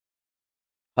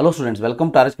Hello students, welcome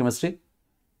to RHchemistry.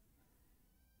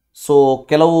 So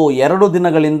ಕೆಲವು 2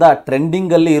 ದಿನಗಳಿಂದ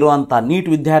ಟ್ರೆಂಡಿಂಗಲ್ಲಿ ಇರುವಂಥ ನೀಟ್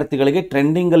ವಿದ್ಯಾರ್ಥಿಗಳಿಗೆ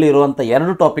ಟ್ರೆಂಡಿಂಗಲ್ಲಿ ಇರುವಂಥ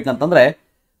 2 ಟಾಪಿಕ್ ಅಂತಂದರೆ,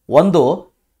 ಒಂದು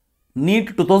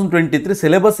ನೀಟ್ 2023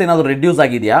 ಸಿಲೆಬಸ್ ಏನಾದರೂ ರಿಡ್ಯೂಸ್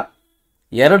ಆಗಿದೆಯಾ,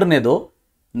 ಎರಡನೇದು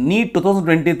ನೀಟ್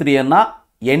 2023ಯನ್ನು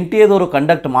NTA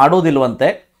ಕಂಡಕ್ಟ್ ಮಾಡೋದಿಲ್ವಂತೆ,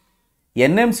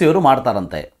 NMC ಅವರು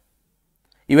ಮಾಡ್ತಾರಂತೆ.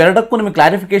 ಇವೆರಡಕ್ಕೂ ನಿಮಗೆ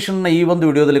ಕ್ಲಾರಿಫಿಕೇಷನ್ನ ಈ ಒಂದು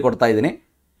ವಿಡಿಯೋದಲ್ಲಿ ಕೊಡ್ತಾ ಇದ್ದೀನಿ.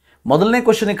 ಮೊದಲನೇ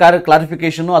ಕ್ವಶನಿಗೆ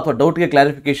ಕ್ಲಾರಿಫಿಕೇಷನು ಅಥವಾ ಡೌಟ್ಗೆ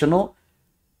ಕ್ಲಾರಿಫಿಕೇಷನು,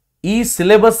 ಈ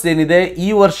ಸಿಲೆಬಸ್ ಏನಿದೆ ಈ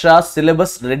ವರ್ಷ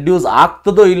ಸಿಲೆಬಸ್ ರೆಡ್ಯೂಸ್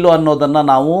ಆಗ್ತದೋ ಇಲ್ಲೋ ಅನ್ನೋದನ್ನು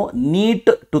ನಾವು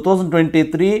ನೀಟ್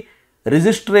 2023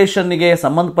 ರಿಜಿಸ್ಟ್ರೇಷನ್ಗೆ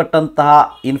ಸಂಬಂಧಪಟ್ಟಂತಹ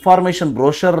ಇನ್ಫಾರ್ಮೇಷನ್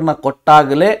ಬ್ರೋಷರ್ನ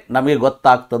ಕೊಟ್ಟಾಗಲೇ ನಮಗೆ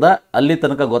ಗೊತ್ತಾಗ್ತದೆ, ಅಲ್ಲಿ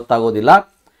ತನಕ ಗೊತ್ತಾಗೋದಿಲ್ಲ.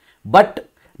 ಬಟ್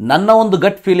ನನ್ನ ಒಂದು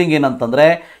ಗಟ್ ಫೀಲಿಂಗ್ ಏನಂತಂದರೆ,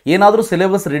 ಏನಾದರೂ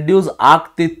ಸಿಲೆಬಸ್ ರಿಡ್ಯೂಸ್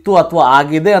ಆಗ್ತಿತ್ತು ಅಥವಾ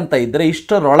ಆಗಿದೆ ಅಂತ ಇದ್ದರೆ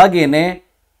ಇಷ್ಟರೊಳಗೇನೆ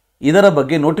ಇದರ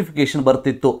ಬಗ್ಗೆ ನೋಟಿಫಿಕೇಷನ್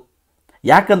ಬರ್ತಿತ್ತು.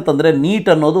 ಯಾಕಂತಂದರೆ ನೀಟ್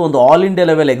ಅನ್ನೋದು ಒಂದು ಆಲ್ ಇಂಡಿಯಾ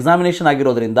ಲೆವೆಲ್ ಎಕ್ಸಾಮಿನೇಷನ್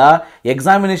ಆಗಿರೋದ್ರಿಂದ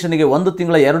ಎಕ್ಸಾಮಿನೇಷನ್ಗೆ 1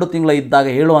 ತಿಂಗಳ 2 ತಿಂಗಳ ಇದ್ದಾಗ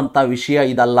ಹೇಳುವಂಥ ವಿಷಯ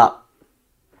ಇದಲ್ಲ.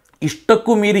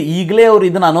 ಇಷ್ಟಕ್ಕೂ ಮೀರಿ ಈಗಲೇ ಅವರು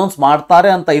ಇದನ್ನು ಅನೌನ್ಸ್ ಮಾಡ್ತಾರೆ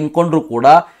ಅಂತ ಇನ್ಕೊಂಡ್ರು ಕೂಡ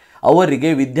ಅವರಿಗೆ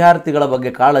ವಿದ್ಯಾರ್ಥಿಗಳ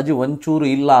ಬಗ್ಗೆ ಕಾಳಜಿ ಒಂಚೂರು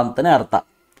ಇಲ್ಲ ಅಂತಲೇ ಅರ್ಥ.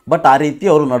 ಬಟ್ ಆ ರೀತಿ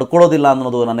ಅವರು ನಡ್ಕೊಳ್ಳೋದಿಲ್ಲ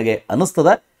ಅನ್ನೋದು ನನಗೆ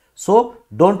ಅನ್ನಿಸ್ತದೆ. So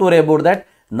don't worry about that.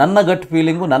 ನನ್ನ ಗಟ್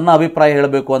ಫೀಲಿಂಗು, ನನ್ನ ಅಭಿಪ್ರಾಯ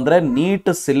ಹೇಳಬೇಕು ಅಂದರೆ, ನೀಟ್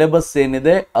ಸಿಲೆಬಸ್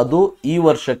ಏನಿದೆ ಅದು ಈ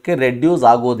ವರ್ಷಕ್ಕೆ ರೆಡ್ಯೂಸ್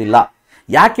ಆಗೋದಿಲ್ಲ.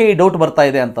 ಯಾಕೆ ಈ ಡೌಟ್ ಬರ್ತಾ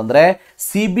ಇದೆ ಅಂತಂದರೆ,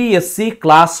 CBSE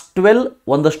ಕ್ಲಾಸ್ 12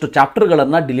 ಒಂದಷ್ಟು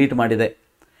ಚಾಪ್ಟರ್ಗಳನ್ನು ಡಿಲೀಟ್ ಮಾಡಿದೆ.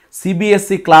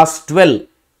 CBSE ಕ್ಲಾಸ್ 12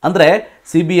 ಅಂದರೆ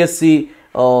CBSE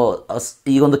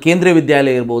ಈ ಒಂದು ಕೇಂದ್ರೀಯ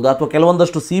ವಿದ್ಯಾಲಯ ಇರ್ಬೋದು, ಅಥವಾ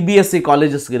ಕೆಲವೊಂದಷ್ಟು CBSE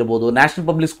ಕಾಲೇಜಸ್ ಇರ್ಬೋದು, ನ್ಯಾಷನಲ್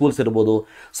ಪಬ್ಲಿಕ್ ಸ್ಕೂಲ್ಸ್ ಇರ್ಬೋದು.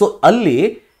 ಸೊ ಅಲ್ಲಿ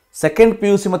ಸೆಕೆಂಡ್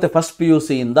PUC ಮತ್ತು ಫಸ್ಟ್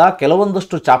PUCಯಿಂದ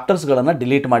ಕೆಲವೊಂದಷ್ಟು ಚಾಪ್ಟರ್ಸ್ಗಳನ್ನು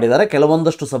ಡಿಲೀಟ್ ಮಾಡಿದ್ದಾರೆ,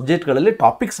 ಕೆಲವೊಂದಷ್ಟು ಸಬ್ಜೆಕ್ಟ್ಗಳಲ್ಲಿ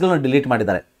ಟಾಪಿಕ್ಸ್ಗಳನ್ನು ಡಿಲೀಟ್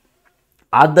ಮಾಡಿದ್ದಾರೆ.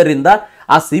 ಆದ್ದರಿಂದ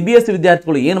ಆ CBSE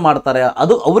ವಿದ್ಯಾರ್ಥಿಗಳು ಏನು ಮಾಡ್ತಾರೆ,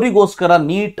 ಅದು ಅವರಿಗೋಸ್ಕರ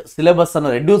ನೀಟ್ ಸಿಲೆಬಸ್ಸನ್ನು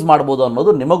ರೆಡ್ಯೂಸ್ ಮಾಡ್ಬೋದು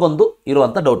ಅನ್ನೋದು ನಿಮಗೊಂದು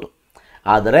ಇರುವಂಥ ಡೌಟು.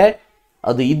 ಆದರೆ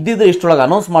ಅದು ಇದ್ದಿದ್ರೆ ಇಷ್ಟರೊಳಗೆ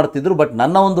ಅನೌನ್ಸ್ ಮಾಡ್ತಿದ್ರು. ಬಟ್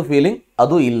ನನ್ನ ಒಂದು ಫೀಲಿಂಗ್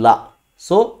ಅದು ಇಲ್ಲ.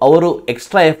 ಸೊ ಅವರು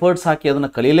ಎಕ್ಸ್ಟ್ರಾ ಎಫರ್ಟ್ಸ್ ಹಾಕಿ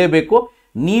ಅದನ್ನು ಕಲೀಲೇಬೇಕು.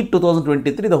 ನೀಟ್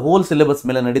 2023 ದ ಹೋಲ್ ಸಿಲೆಬಸ್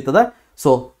ಮೇಲೆ ನಡೀತದೆ.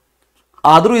 ಸೊ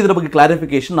ಆದರೂ ಇದರ ಬಗ್ಗೆ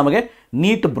ಕ್ಲಾರಿಫಿಕೇಶನ್ ನಮಗೆ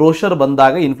ನೀಟ್ ಬ್ರೋಷರ್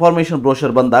ಬಂದಾಗ, ಇನ್ಫಾರ್ಮೇಷನ್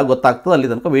ಬ್ರೋಷರ್ ಬಂದಾಗ ಗೊತ್ತಾಗ್ತದೆ. ಅಲ್ಲಿ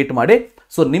ತನಕ ವೆಯ್ಟ್ ಮಾಡಿ.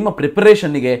 ಸೊ ನಿಮ್ಮ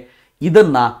ಪ್ರಿಪರೇಷನ್ನಿಗೆ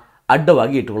ಇದನ್ನು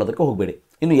ಅಡ್ಡವಾಗಿ ಇಟ್ಕೊಳ್ಳೋದಕ್ಕೆ ಹೋಗಬೇಡಿ.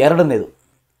 ಇನ್ನು ಎರಡನೇದು,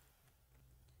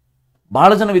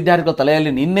 ಬಹಳ ಜನ ವಿದ್ಯಾರ್ಥಿಗಳ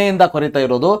ತಲೆಯಲ್ಲಿ ನಿನ್ನೆಯಿಂದ ಕೊರಿತಾ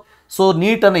ಇರೋದು, ಸೊ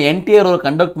ನೀಟನ್ನು NTA ಅವರು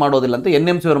ಕಂಡಕ್ಟ್ ಮಾಡೋದಿಲ್ಲ ಅಂತ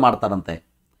NMC ಅವರು ಮಾಡ್ತಾರಂತೆ.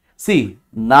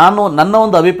 ನನ್ನ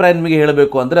ಒಂದು ಅಭಿಪ್ರಾಯ ನಿಮಗೆ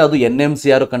ಹೇಳಬೇಕು ಅಂದರೆ, ಅದು NMC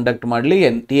ಯಾರು ಕಂಡಕ್ಟ್ ಮಾಡಲಿ,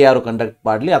 NTA ಯಾರು ಕಂಡಕ್ಟ್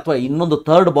ಮಾಡಲಿ, ಅಥವಾ ಇನ್ನೊಂದು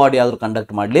ಥರ್ಡ್ ಬಾಡಿ ಯಾರು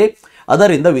ಕಂಡಕ್ಟ್ ಮಾಡಲಿ,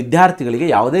 ಅದರಿಂದ ವಿದ್ಯಾರ್ಥಿಗಳಿಗೆ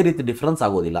ಯಾವುದೇ ರೀತಿ ಡಿಫ್ರೆನ್ಸ್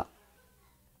ಆಗೋದಿಲ್ಲ.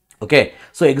 Okay,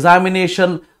 so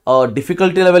examination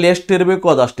difficulty level ಎಷ್ಟು ಇರಬೇಕು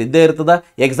ಅದು ಅಷ್ಟು ಇದ್ದೇ ಇರ್ತದೆ,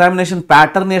 ಎಕ್ಸಾಮಿನೇಷನ್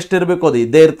ಪ್ಯಾಟರ್ನ್ ಎಷ್ಟು ಇರಬೇಕು ಅದು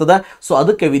ಇದ್ದೇ ಇರ್ತದೆ. ಸೊ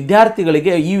ಅದಕ್ಕೆ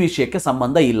ವಿದ್ಯಾರ್ಥಿಗಳಿಗೆ ಈ ವಿಷಯಕ್ಕೆ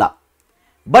ಸಂಬಂಧ ಇಲ್ಲ.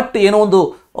 ಬಟ್ ಏನೋ ಒಂದು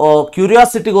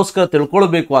ಕ್ಯೂರಿಯಾಸಿಟಿಗೋಸ್ಕರ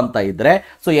ತಿಳ್ಕೊಳ್ಬೇಕು ಅಂತ ಇದ್ದರೆ,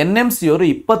 ಸೊ NMC ಅವರು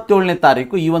 27ನೇ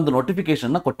ತಾರೀಕು ಈ ಒಂದು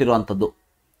ನೋಟಿಫಿಕೇಶನ್ನ ಕೊಟ್ಟಿರುವಂಥದ್ದು.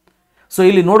 ಸೊ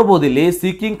ಇಲ್ಲಿ ನೋಡ್ಬೋದು, ಇಲ್ಲಿ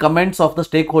seeking comments of the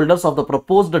stake holders of the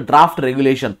proposed draft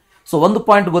regulation. So ಒಂದು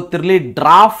ಪಾಯಿಂಟ್ ಗೊತ್ತಿರಲಿ,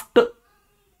 ಡ್ರಾಫ್ಟ್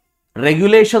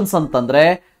ರೆಗ್ಯುಲೇಷನ್ಸ್ ಅಂತಂದರೆ,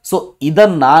 ಸೊ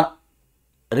ಇದನ್ನ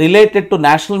related to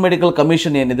national medical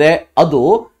commission ಏನಿದೆ ಅದು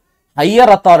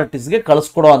ಹೈಯರ್ ಅಥಾರಿಟೀಸ್ಗೆ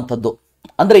ಕಳಿಸ್ಕೊಡೋ ಅಂಥದ್ದು.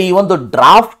 ಅಂದರೆ ಈ ಒಂದು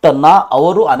ಡ್ರಾಫ್ಟನ್ನು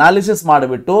ಅವರು ಅನಾಲಿಸಿಸ್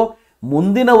ಮಾಡಿಬಿಟ್ಟು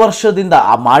ಮುಂದಿನ ವರ್ಷದಿಂದ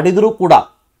ಮಾಡಿದರೂ ಕೂಡ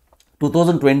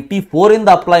 2024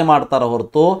 ಅಪ್ಲೈ ಮಾಡ್ತಾರೆ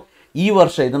ಹೊರತು ಈ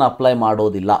ವರ್ಷ ಇದನ್ನು ಅಪ್ಲೈ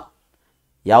ಮಾಡೋದಿಲ್ಲ.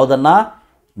 ಯಾವುದನ್ನು,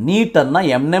 ನೀಟನ್ನು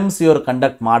NMC ಅವರು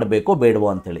ಕಂಡಕ್ಟ್ ಮಾಡಬೇಕೋ ಬೇಡವೋ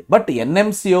ಅಂತೇಳಿ. ಬಟ್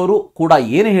NMC ಅವರು ಕೂಡ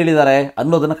ಏನು ಹೇಳಿದ್ದಾರೆ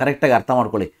ಅನ್ನೋದನ್ನು ಕರೆಕ್ಟಾಗಿ ಅರ್ಥ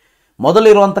ಮಾಡ್ಕೊಳ್ಳಿ.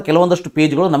 ಮೊದಲಿರುವಂಥ ಕೆಲವೊಂದಷ್ಟು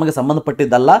ಪೇಜ್ಗಳು ನಮಗೆ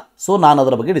ಸಂಬಂಧಪಟ್ಟಿದ್ದಲ್ಲ. ಸೊ ನಾನು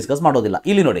ಅದರ ಬಗ್ಗೆ ಡಿಸ್ಕಸ್ ಮಾಡೋದಿಲ್ಲ.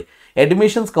 ಇಲ್ಲಿ ನೋಡಿ,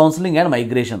 ಅಡ್ಮಿಷನ್ಸ್ ಕೌನ್ಸಿಲಿಂಗ್ ಆ್ಯಂಡ್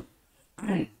ಮೈಗ್ರೇಷನ್.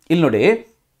 ಇಲ್ಲಿ ನೋಡಿ,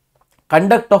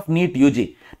 ಕಂಡಕ್ಟ್ ಆಫ್ ನೀಟ್ UG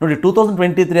ನೋಡಿ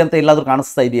 2023 ಅಂತ ಎಲ್ಲಾದರೂ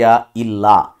ಕಾಣಿಸ್ತಾ ಇದೆಯಾ? ಇಲ್ಲ,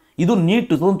 ಇದು ನೀಟ್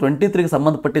 2023ಗೆ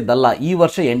ಸಂಬಂಧಪಟ್ಟಿದ್ದಲ್ಲ. ಈ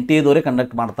ವರ್ಷ NTA ದವರೇ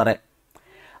ಕಂಡಕ್ಟ್ ಮಾಡ್ತಾರೆ.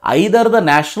 ಐದರ್ the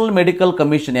national medical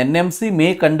commission NMC May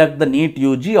conduct the neat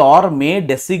UG R May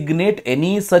designate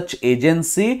any such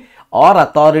agency or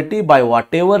authority by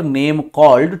whatever name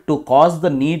called to cause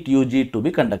the NEET UG to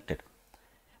be conducted.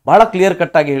 ಬಹಳ clear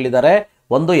cut ಆಗಿ ಹೇಳಿದ್ದಾರೆ.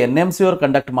 ಒಂದು NMC ಅವರು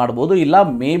conduct ಮಾಡ್ಬೋದು, ಇಲ್ಲ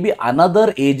may be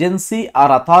another agency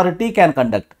R authority can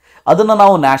conduct. ಅದನ್ನು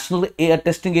ನಾವು national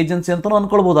testing agency ಅಂತಲೂ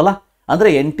ಅಂದ್ಕೊಳ್ಬೋದಲ್ಲ, ಅಂದರೆ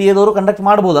NTA ದವರು ಕಂಡಕ್ಟ್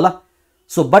ಮಾಡ್ಬೋದಲ್ಲ.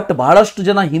 ಸೊ ಬಟ್ ಬಹಳಷ್ಟು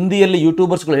ಜನ ಹಿಂದಿಯಲ್ಲಿ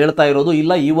ಯೂಟ್ಯೂಬರ್ಸ್ಗಳು ಹೇಳ್ತಾ ಇರೋದು,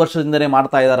 ಇಲ್ಲ ಈ ವರ್ಷದಿಂದನೇ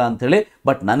ಮಾಡ್ತಾ ಇದ್ದಾರೆ ಅಂಥೇಳಿ.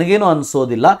 ಬಟ್ ನನಗೇನು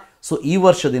ಅನಿಸೋದಿಲ್ಲ. ಸೊ ಈ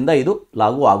ವರ್ಷದಿಂದ ಇದು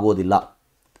ಲಾಗೂ ಆಗೋದಿಲ್ಲ.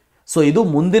 ಸೊ ಇದು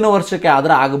ಮುಂದಿನ ವರ್ಷಕ್ಕೆ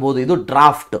ಆದರೆ ಆಗಬಹುದು. ಇದು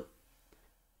ಡ್ರಾಫ್ಟ್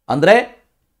ಅಂದರೆ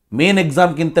ಮೇನ್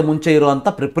ಎಕ್ಸಾಮ್ಗಿಂತ ಮುಂಚೆ ಇರುವಂಥ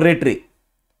preparatory.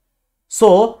 So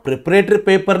preparatory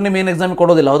ಪೇಪರ್ನೇ main exam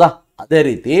ಕೊಡೋದಿಲ್ಲ, ಹೌದಾ? ಅದೇ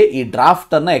ರೀತಿ ಈ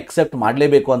ಡ್ರಾಫ್ಟನ್ನು ಎಕ್ಸೆಪ್ಟ್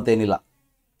ಮಾಡಲೇಬೇಕು ಅಂತೇನಿಲ್ಲ.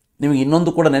 ನಿಮಗೆ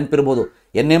ಇನ್ನೊಂದು ಕೂಡ ನೆನಪಿರ್ಬೋದು,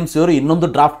 NMC ಅವರು ಇನ್ನೊಂದು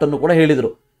ಡ್ರಾಫ್ಟನ್ನು ಕೂಡ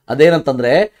ಹೇಳಿದರು.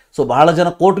 ಅದೇನಂತಂದರೆ, ಸೊ ಬಹಳ ಜನ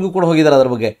ಕೋರ್ಟ್ಗೂ ಕೂಡ ಹೋಗಿದ್ದಾರೆ ಅದರ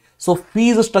ಬಗ್ಗೆ. So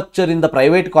fees structure in the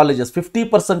private colleges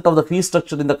 50% of the fees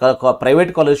structure in the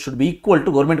private college should be equal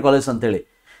to government college ಅಂತೇಳಿ.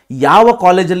 ಯಾವ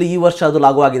ಕಾಲೇಜಲ್ಲಿ ಈ ವರ್ಷ ಅದು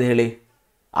ಲಾಗು ಆಗಿದೆ ಹೇಳಿ?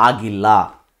 ಆಗಿಲ್ಲ,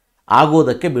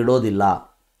 ಆಗೋದಕ್ಕೆ ಬಿಡೋದಿಲ್ಲ.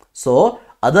 ಸೊ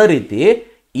ಅದೇ ರೀತಿ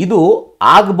ಇದು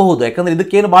ಆಗಬಹುದು, ಯಾಕಂದರೆ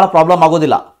ಇದಕ್ಕೇನು ಭಾಳ ಪ್ರಾಬ್ಲಮ್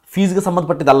ಆಗೋದಿಲ್ಲ, ಫೀಸ್ಗೆ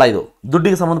ಸಂಬಂಧಪಟ್ಟಿದ್ದಲ್ಲ, ಇದು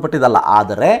ದುಡ್ಡಿಗೆ ಸಂಬಂಧಪಟ್ಟಿದ್ದಲ್ಲ.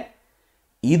 ಆದರೆ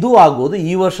ಇದು ಆಗೋದು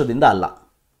ಈ ವರ್ಷದಿಂದ ಅಲ್ಲ.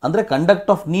 ಅಂದರೆ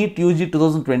conduct of neat UG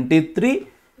 2023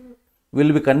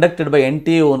 will be conducted by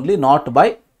NTA only, not by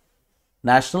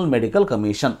national medical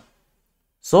commission.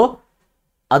 So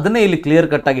ಅದನ್ನೇ ಇಲ್ಲಿ ಕ್ಲಿಯರ್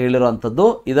ಕಟ್ಟಾಗಿ ಹೇಳಿರುವಂಥದ್ದು.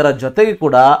 ಇದರ ಜೊತೆಗೆ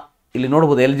ಕೂಡ ಇಲ್ಲಿ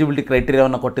ನೋಡ್ಬೋದು ಎಲಿಜಿಬಿಲಿಟಿ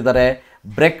ಕ್ರೈಟೀರಿಯಾವನ್ನು ಕೊಟ್ಟಿದ್ದಾರೆ.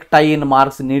 ಬ್ರೇಕ್ ಟೈ ಇನ್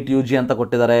ಮಾರ್ಕ್ಸ್ ನೀಟ್ UG ಅಂತ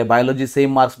ಕೊಟ್ಟಿದ್ದಾರೆ. ಬಯಾಲಜಿ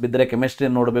ಸೇಮ್ ಮಾರ್ಕ್ಸ್ ಬಿದ್ದರೆ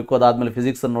ಕೆಮಿಸ್ಟ್ರಿಯನ್ನು ನೋಡಬೇಕು, ಅದಾದಮೇಲೆ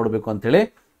ಫಿಸಿಕ್ಸನ್ನು ನೋಡಬೇಕು ಅಂಥೇಳಿ.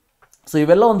 ಸೊ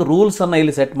ಇವೆಲ್ಲ ಒಂದು ರೂಲ್ಸನ್ನು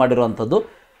ಇಲ್ಲಿ ಸೆಟ್ ಮಾಡಿರುವಂಥದ್ದು.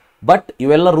 ಬಟ್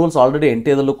ಇವೆಲ್ಲ ರೂಲ್ಸ್ ಆಲ್ರೆಡಿ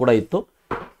NTA ಕೂಡ ಇತ್ತು.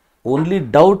 Only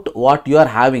doubt what you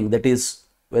are having, that is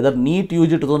weather neat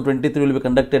UG 2023 will be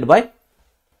conducted by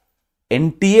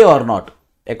NTA or not.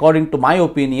 According to my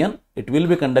opinion, it will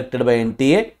be conducted by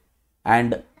NTA. And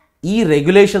ಈ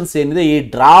regulations ಏನಿದೆ, ಈ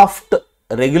draft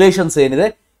regulations ಏನಿದೆ,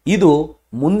 ಇದು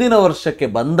ಮುಂದಿನ ವರ್ಷಕ್ಕೆ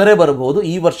ಬಂದರೆ ಬರಬಹುದು,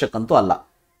 ಈ ವರ್ಷಕ್ಕಂತೂ ಅಲ್ಲ.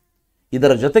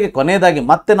 ಇದರ ಜೊತೆಗೆ ಕೊನೆಯದಾಗಿ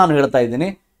ಮತ್ತೆ ನಾನು ಹೇಳ್ತಾ ಇದ್ದೀನಿ,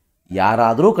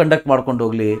 ಯಾರಾದರೂ ಕಂಡಕ್ಟ್ ಮಾಡ್ಕೊಂಡು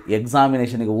ಹೋಗಲಿ,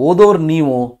 ಎಕ್ಸಾಮಿನೇಷನ್ಗೆ ಓದೋರು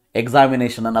ನೀವು,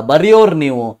 ಎಕ್ಸಾಮಿನೇಷನನ್ನು ಬರೆಯೋರು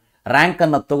ನೀವು,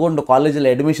 ರ್ಯಾಂಕನ್ನು ತೊಗೊಂಡು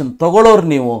ಕಾಲೇಜಲ್ಲಿ ಅಡ್ಮಿಷನ್ ತೊಗೊಳ್ಳೋರು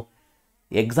ನೀವು,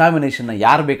 ಎಕ್ಸಾಮಿನೇಷನ್ನ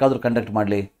ಯಾರು ಬೇಕಾದರೂ ಕಂಡಕ್ಟ್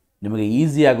ಮಾಡಲಿ, ನಿಮಗೆ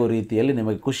ಈಸಿ ಆಗೋ ರೀತಿಯಲ್ಲಿ,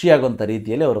 ನಿಮಗೆ ಖುಷಿಯಾಗುವಂಥ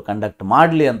ರೀತಿಯಲ್ಲಿ ಅವರು ಕಂಡಕ್ಟ್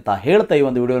ಮಾಡಲಿ ಅಂತ ಹೇಳ್ತಾ ಈ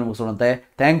ಒಂದು ವಿಡಿಯೋನ ಮುಗಿಸೋಣಂತೆ.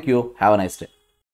 Thank you. Have a nice day.